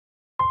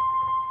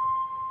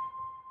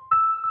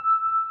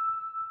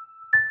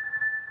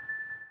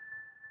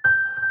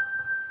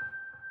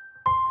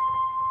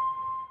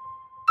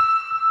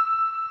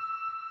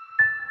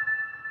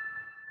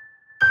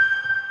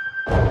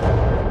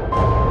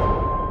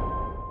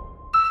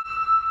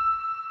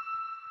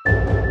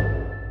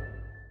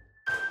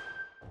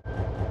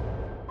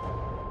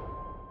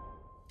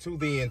To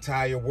the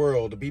entire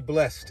world, be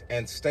blessed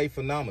and stay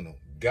phenomenal.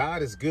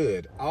 God is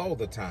good all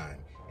the time,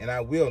 and I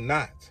will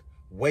not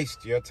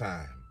waste your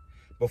time.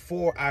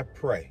 Before I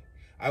pray,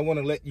 I want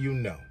to let you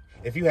know,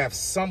 if you have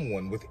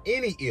someone with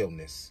any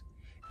illness,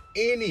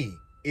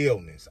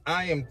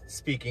 I am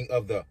speaking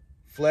of the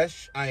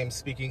flesh, I am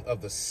speaking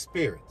of the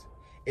spirit.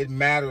 It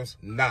matters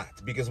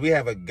not, because we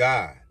have a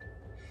God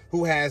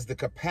who has the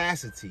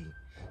capacity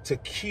to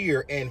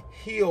cure and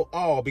heal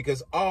all,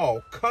 because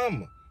all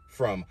come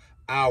from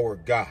our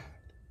God.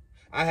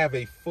 I have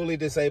a fully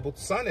disabled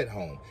son at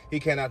home.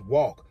 He cannot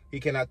walk, he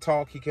cannot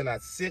talk, he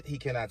cannot sit, he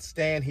cannot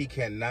stand, he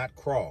cannot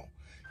crawl.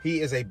 He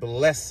is a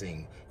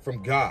blessing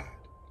from God.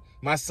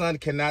 My son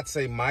cannot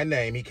say my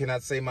name. He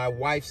cannot say my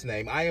wife's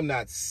name. I am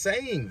not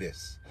saying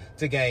this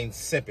to gain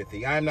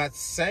sympathy. I am not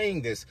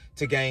saying this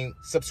to gain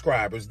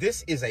subscribers.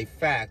 This is a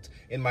fact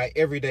in my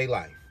everyday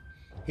life.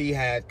 He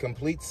had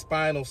complete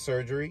spinal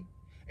surgery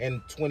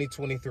in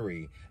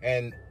 2023.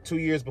 And 2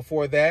 years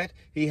before that,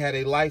 he had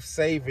a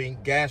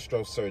life-saving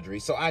gastro surgery.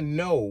 So I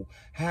know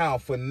how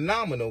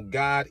phenomenal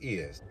God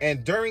is.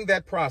 And during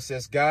that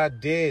process,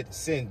 God did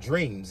send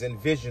dreams and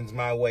visions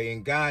my way.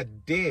 And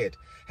God did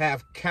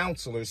have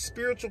counselors,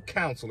 spiritual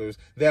counselors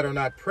that are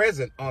not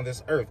present on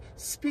this earth,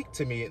 speak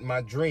to me in my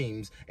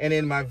dreams and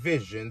in my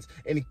visions,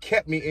 and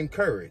kept me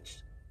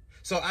encouraged.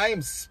 So I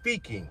am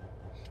speaking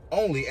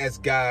only as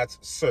God's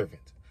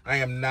servant. I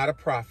am not a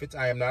prophet.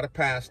 I am not a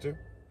pastor.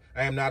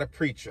 I am not a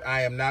preacher.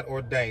 I am not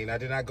ordained. I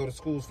did not go to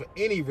schools for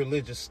any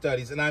religious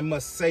studies. And I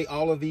must say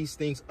all of these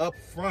things up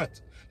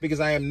front,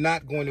 because I am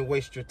not going to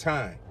waste your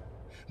time.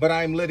 But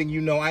I am letting you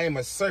know I am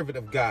a servant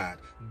of God,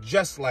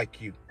 just like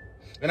you.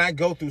 And I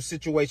go through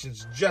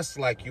situations just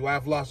like you.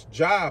 I've lost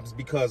jobs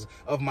because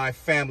of my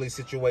family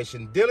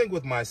situation. Dealing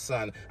with my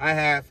son, I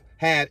have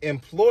had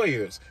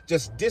employers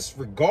just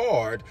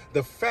disregard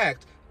the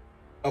fact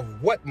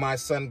of what my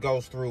son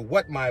goes through,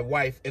 what my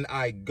wife and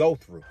I go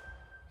through.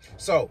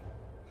 So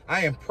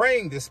I am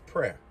praying this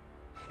prayer,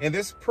 and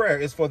this prayer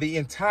is for the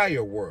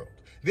entire world.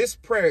 This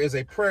prayer is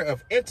a prayer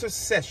of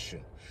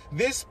intercession.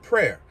 This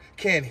prayer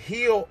can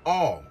heal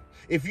all.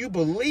 If you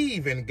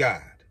believe in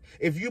God,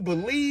 if you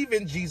believe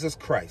in Jesus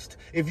Christ,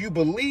 if you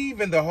believe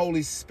in the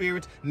Holy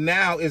Spirit,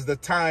 now is the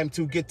time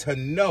to get to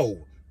know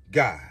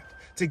God,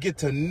 to get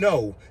to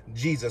know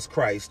Jesus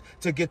Christ,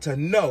 to get to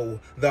know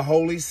the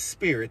Holy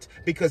Spirit,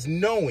 because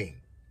knowing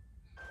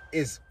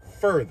is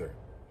further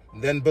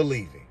than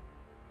believing.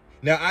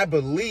 Now, I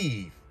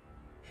believe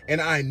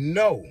and I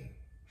know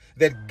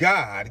that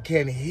God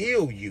can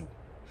heal you.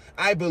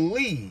 I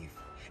believe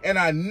and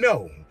I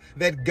know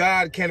that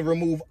God can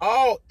remove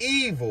all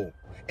evil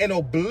and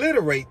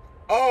obliterate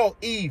all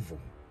evil.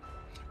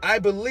 I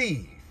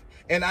believe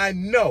and I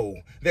know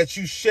that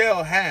you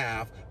shall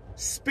have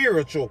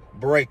spiritual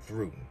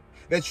breakthrough,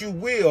 that you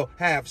will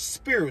have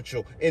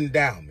spiritual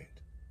endowment.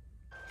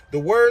 The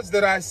words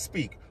that I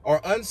speak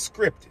are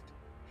unscripted.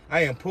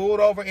 I am pulled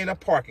over in a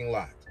parking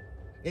lot.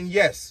 And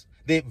yes,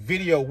 the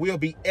video will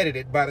be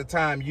edited by the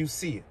time you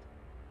see it.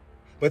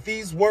 But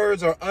these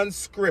words are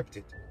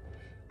unscripted.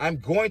 I'm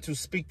going to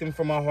speak them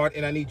from my heart,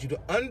 and I need you to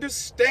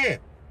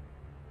understand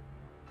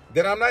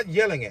that I'm not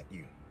yelling at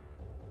you,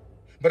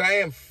 but I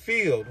am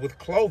filled with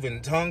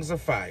cloven tongues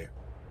of fire.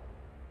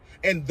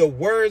 And the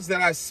words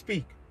that I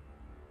speak,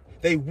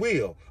 they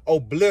will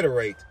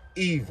obliterate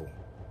evil.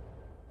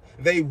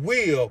 They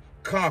will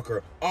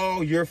conquer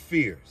all your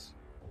fears,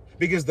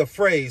 because the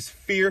phrase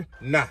 "fear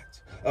not"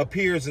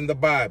 appears in the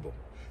Bible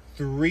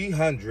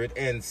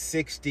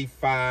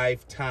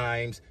 365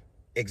 times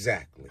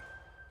exactly.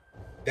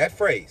 That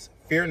phrase,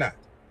 "fear not,"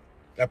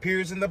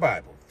 appears in the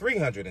Bible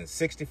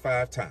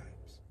 365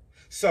 times.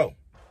 So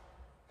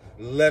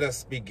let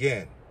us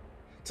begin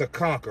to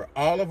conquer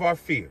all of our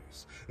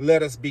fears.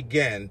 Let us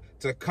begin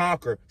to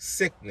conquer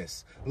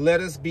sickness.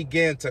 Let us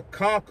begin to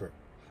conquer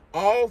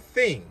all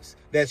things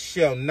that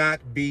shall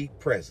not be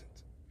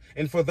present.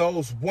 And for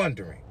those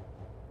wondering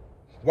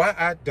why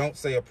I don't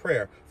say a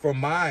prayer for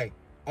my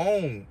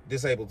own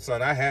disabled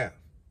son, I have.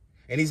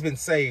 And he's been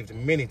saved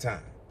many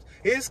times.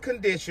 His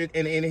condition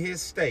and in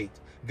his state,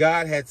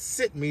 God had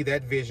sent me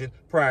that vision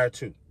prior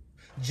to.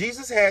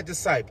 Jesus had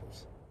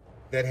disciples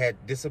that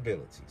had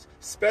disabilities,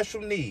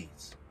 special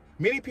needs.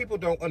 Many people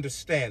don't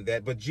understand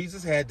that, but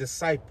Jesus had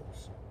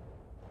disciples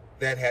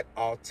that had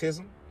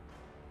autism,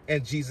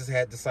 and Jesus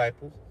had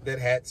disciples that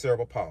had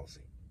cerebral palsy,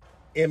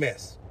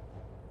 MS.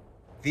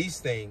 These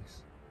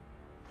things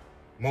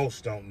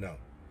most don't know,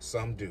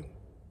 some do.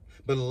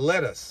 But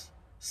let us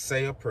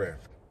say a prayer.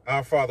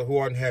 Our Father who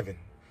art in heaven,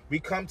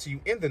 we come to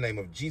you in the name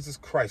of Jesus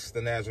Christ,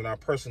 the Nazarene, our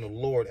personal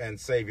Lord and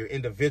Savior,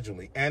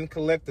 individually and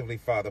collectively,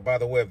 Father, by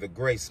the way of the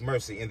grace,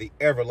 mercy, and the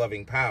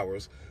ever-loving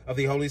powers of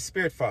the Holy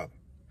Spirit, Father.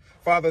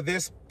 Father,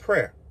 this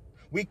prayer,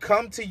 we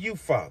come to you,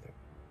 Father,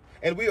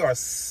 and we are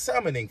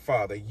summoning,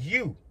 Father,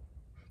 you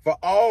for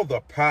all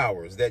the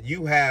powers that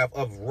you have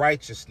of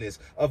righteousness,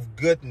 of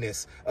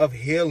goodness, of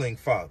healing,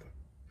 Father.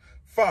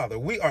 Father,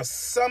 we are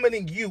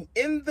summoning you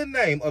in the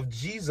name of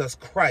Jesus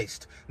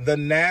Christ, the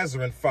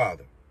Nazarene,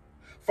 Father.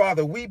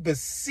 Father, we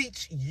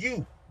beseech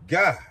you,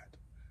 God,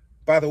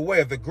 by the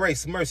way of the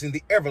grace, mercy, and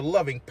the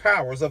ever-loving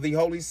powers of the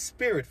Holy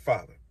Spirit,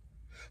 Father.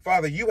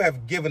 Father, you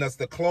have given us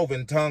the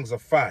cloven tongues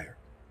of fire.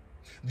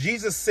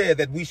 Jesus said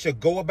that we should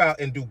go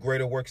about and do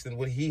greater works than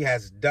what he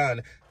has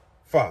done,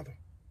 Father.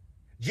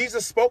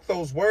 Jesus spoke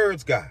those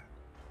words, God.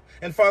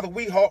 And Father,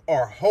 we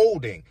are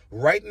holding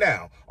right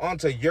now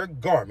onto your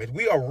garment.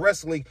 We are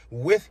wrestling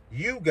with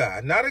you,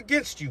 God, not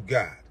against you,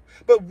 God,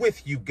 but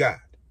with you,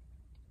 God.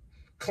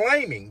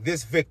 Claiming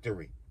this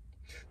victory,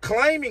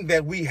 claiming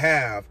that we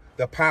have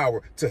the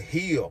power to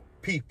heal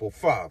people,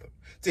 Father,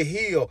 to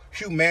heal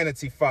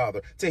humanity,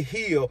 Father, to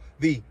heal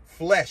the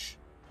flesh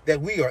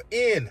that we are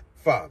in,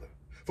 Father.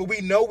 For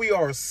we know we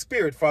are a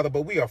spirit, Father,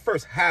 but we are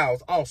first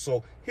housed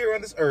also here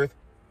on this earth,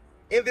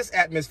 in this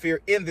atmosphere,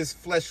 in this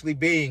fleshly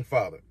being,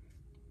 Father.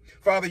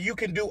 Father, you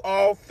can do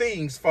all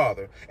things,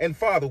 Father. And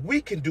Father,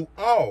 we can do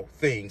all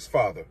things,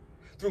 Father,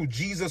 through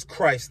Jesus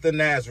Christ, the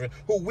Nazarene,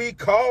 who we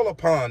call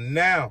upon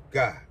now,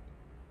 God,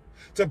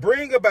 to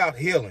bring about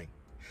healing,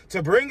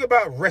 to bring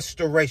about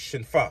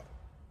restoration, Father.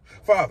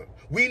 Father,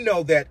 we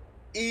know that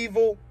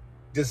evil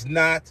does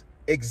not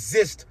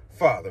exist,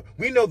 Father.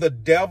 We know the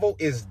devil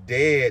is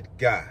dead,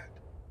 God.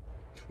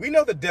 We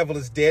know the devil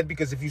is dead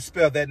because if you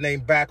spell that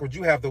name backwards,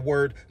 you have the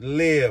word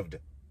lived.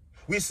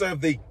 We serve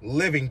the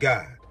living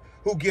God,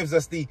 who gives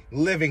us the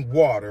living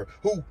water,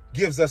 who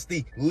gives us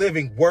the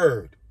living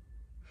word,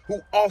 who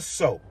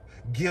also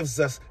gives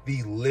us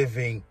the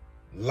living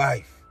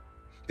life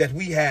that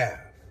we have.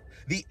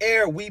 The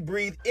air we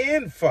breathe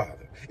in,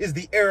 Father, is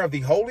the air of the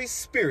Holy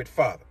Spirit,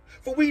 Father.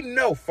 For we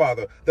know,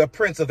 Father, the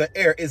prince of the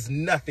air is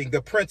nothing,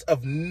 the prince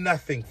of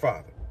nothing,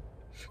 Father.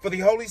 For the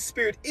Holy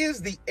Spirit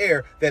is the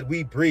air that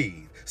we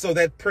breathe, so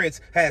that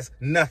prince has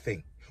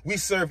nothing. We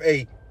serve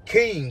a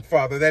King,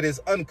 Father, that is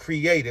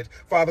uncreated.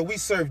 Father, we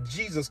serve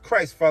Jesus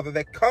Christ, Father,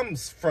 that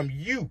comes from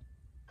you,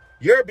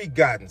 your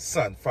begotten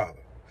Son,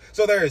 Father.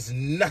 So there is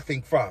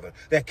nothing, Father,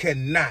 that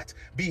cannot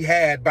be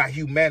had by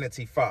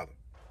humanity, Father.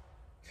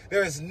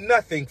 There is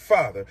nothing,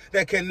 Father,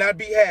 that cannot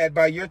be had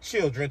by your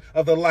children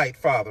of the light,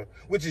 Father,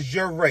 which is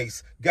your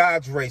race,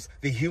 God's race,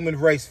 the human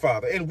race,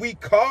 Father. And we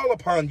call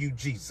upon you,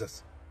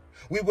 Jesus.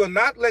 We will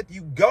not let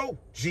you go,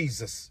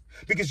 Jesus,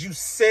 because you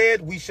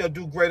said we shall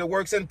do greater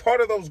works. And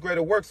part of those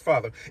greater works,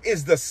 Father,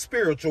 is the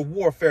spiritual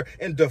warfare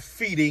and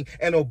defeating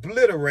and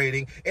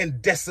obliterating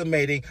and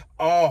decimating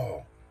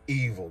all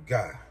evil,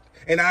 God.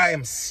 And I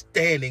am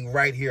standing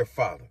right here,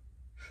 Father.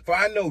 For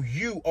I know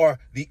you are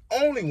the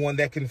only one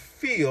that can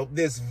fill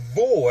this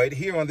void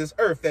here on this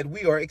earth that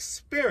we are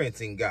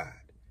experiencing, God.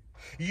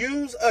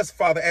 Use us,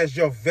 Father, as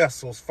your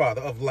vessels, Father,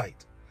 of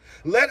light.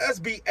 Let us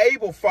be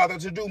able, Father,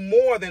 to do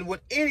more than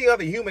what any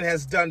other human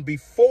has done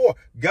before,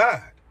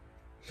 God.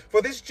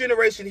 For this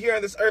generation here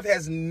on this earth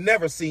has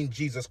never seen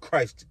Jesus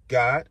Christ,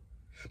 God.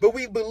 But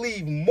we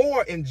believe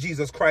more in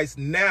Jesus Christ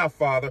now,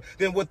 Father,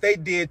 than what they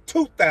did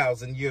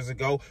 2,000 years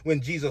ago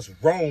when Jesus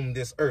roamed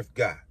this earth,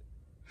 God.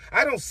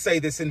 I don't say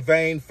this in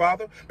vain,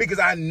 Father, because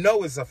I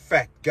know it's a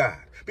fact, God.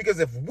 Because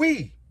if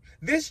we,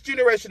 this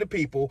generation of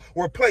people,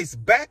 were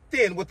placed back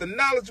then with the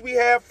knowledge we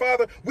have,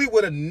 Father, we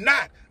would have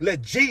not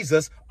let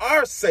Jesus,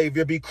 our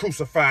Savior, be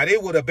crucified.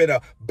 It would have been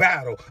a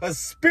battle, a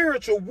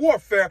spiritual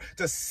warfare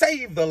to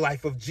save the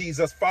life of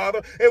Jesus,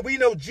 Father. And we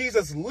know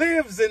Jesus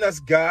lives in us,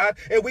 God,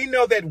 and we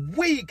know that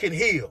we can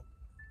heal.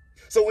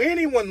 So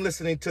anyone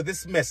listening to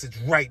this message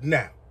right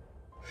now,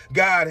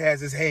 God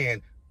has his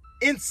hand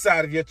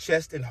inside of your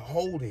chest and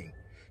holding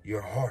your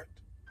heart,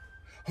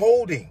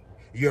 holding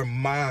your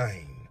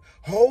mind,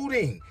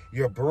 holding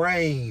your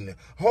brain,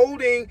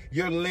 holding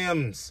your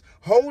limbs,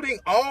 holding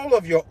all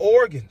of your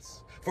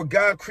organs. For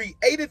God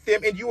created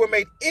them and you were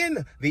made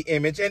in the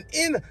image and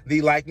in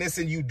the likeness,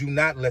 and you do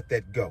not let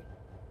that go.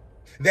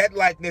 That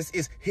likeness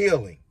is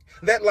healing.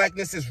 That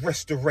likeness is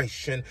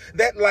restoration.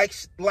 That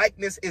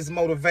likeness is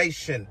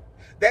motivation.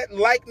 That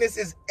likeness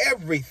is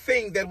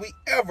everything that we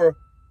ever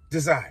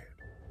desired.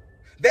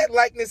 That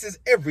likeness is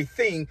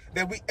everything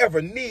that we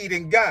ever need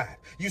in God.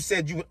 You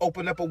said you would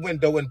open up a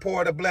window and pour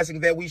out a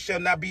blessing that we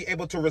shall not be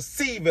able to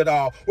receive it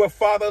all. Well,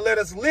 Father, let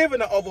us live in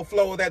the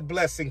overflow of that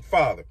blessing,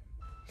 Father.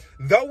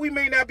 Though we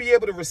may not be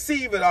able to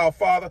receive it all,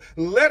 Father,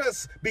 let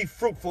us be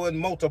fruitful and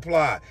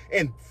multiply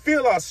and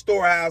fill our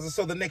storehouses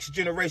so the next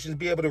generations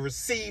be able to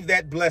receive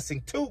that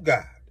blessing too,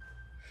 God.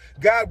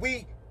 God,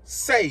 we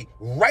say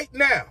right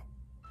now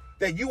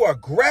that you are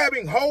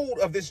grabbing hold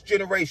of this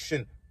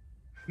generation,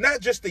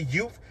 not just the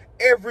youth,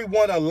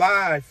 everyone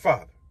alive,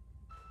 Father.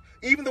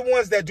 Even the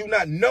ones that do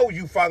not know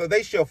you, Father,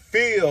 they shall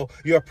feel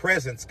your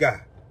presence, God.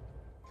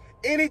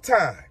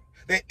 Anytime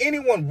that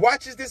anyone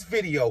watches this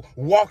video,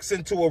 walks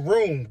into a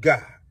room,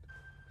 God,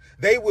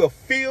 they will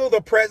feel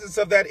the presence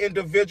of that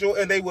individual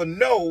and they will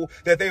know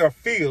that they are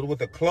filled with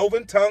the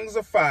cloven tongues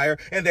of fire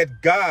and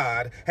that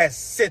God has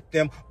set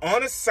them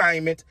on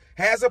assignment,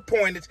 has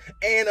appointed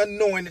and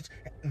anointed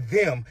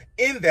them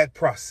in that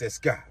process,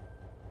 God.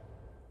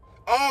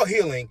 All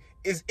healing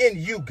is in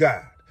you,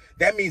 God.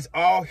 That means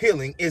all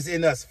healing is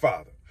in us,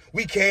 Father.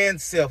 We can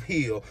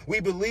self-heal.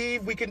 We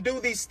believe we can do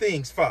these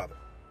things, Father.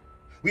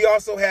 We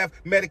also have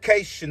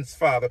medications,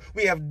 Father.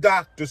 We have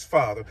doctors,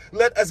 Father.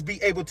 Let us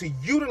be able to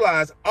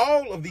utilize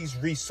all of these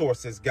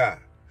resources, God.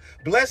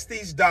 Bless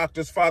these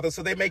doctors, Father,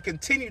 so they may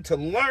continue to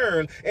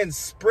learn and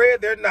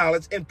spread their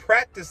knowledge and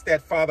practice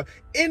that, Father,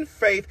 in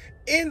faith,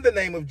 in the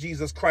name of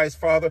Jesus Christ,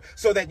 Father,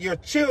 so that your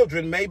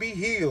children may be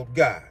healed,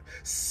 God,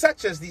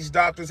 such as these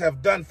doctors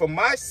have done for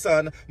my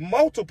son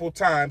multiple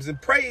times.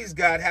 And praise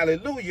God,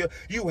 hallelujah,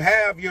 you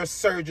have your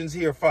surgeons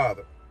here,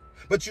 Father.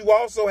 But you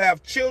also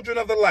have children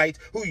of the light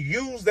who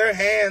use their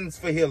hands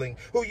for healing,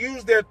 who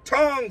use their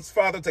tongues,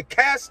 Father, to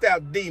cast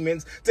out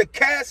demons, to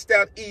cast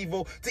out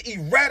evil, to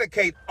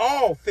eradicate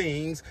all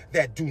things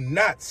that do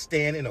not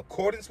stand in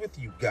accordance with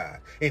you,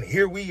 God. And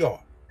here we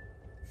are.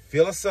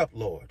 Fill us up,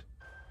 Lord.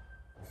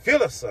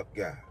 Fill us up,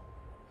 God.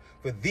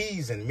 For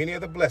these and many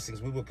other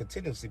blessings, we will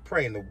continuously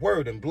pray in the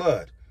word and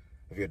blood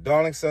of your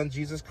darling Son,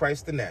 Jesus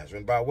Christ the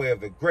Nazarene, by way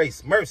of the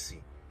grace,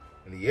 mercy,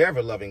 and the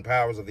ever-loving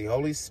powers of the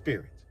Holy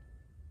Spirit.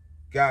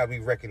 God, we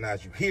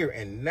recognize you here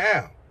and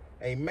now.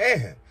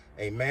 Amen,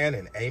 amen,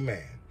 and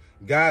amen.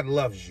 God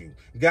loves you.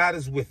 God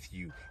is with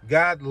you.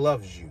 God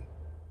loves you.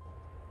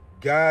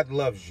 God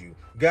loves you.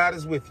 God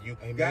is with you.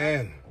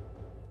 Amen.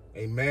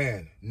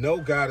 Amen.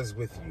 Know God is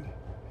with you.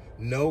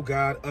 Know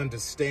God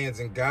understands,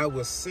 and God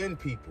will send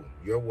people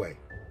your way.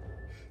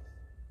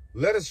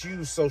 Let us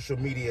use social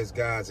media as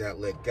God's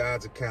outlet,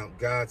 God's account,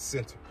 God's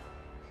center.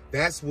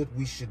 That's what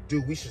we should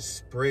do. We should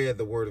spread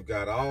the word of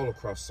God all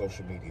across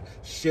social media.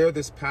 Share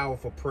this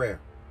powerful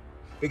prayer.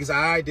 Because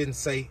I didn't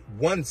say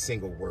one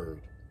single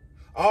word.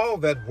 All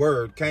that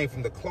word came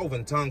from the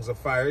cloven tongues of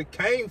fire. It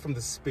came from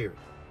the Spirit,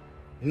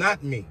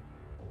 not me.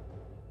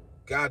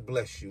 God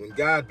bless you, and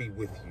God be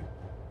with you.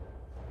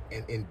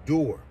 And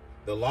endure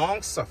the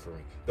long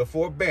suffering, the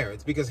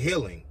forbearance, because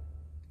healing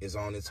is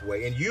on its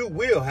way. And you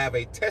will have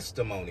a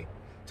testimony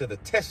to the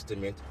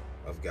testament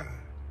of God.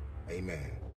 Amen.